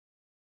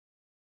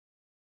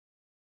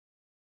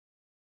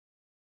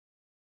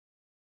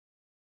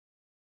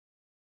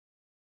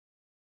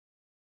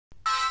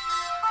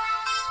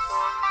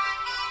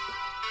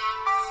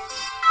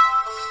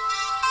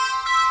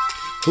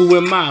Who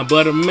am I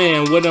but a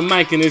man with a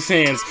mic in his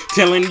hands,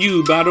 telling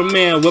you about a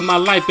man with my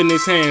life in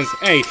his hands.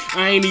 Hey,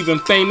 I ain't even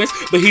famous,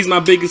 but he's my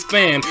biggest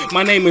fan.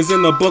 My name is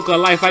in the book of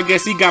life, I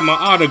guess he got my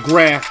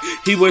autograph.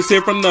 He was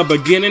here from the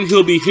beginning,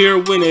 he'll be here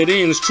when it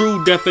ends.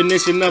 True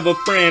definition of a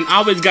friend,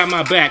 always got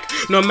my back,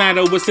 no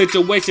matter what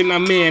situation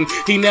I'm in.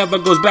 He never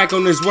goes back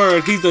on his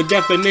word, he's the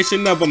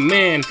definition of a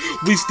man.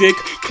 We stick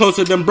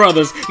closer than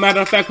brothers,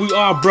 matter of fact we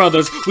are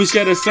brothers. We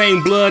share the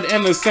same blood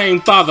and the same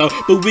father,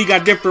 but we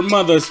got different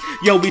mothers.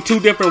 Yo, we two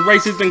different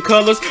races and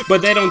colors,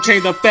 but they don't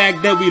change the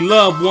fact that we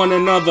love one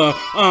another.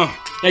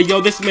 Hey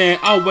yo, this man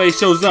always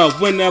shows up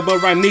whenever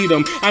I need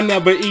him. I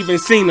never even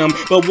seen him,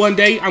 but one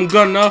day I'm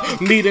gonna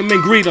meet him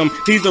and greet him.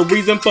 He's the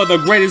reason for the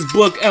greatest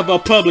book ever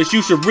published.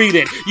 You should read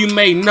it, you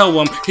may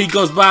know him. He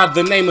goes by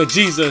the name of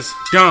Jesus.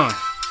 Done.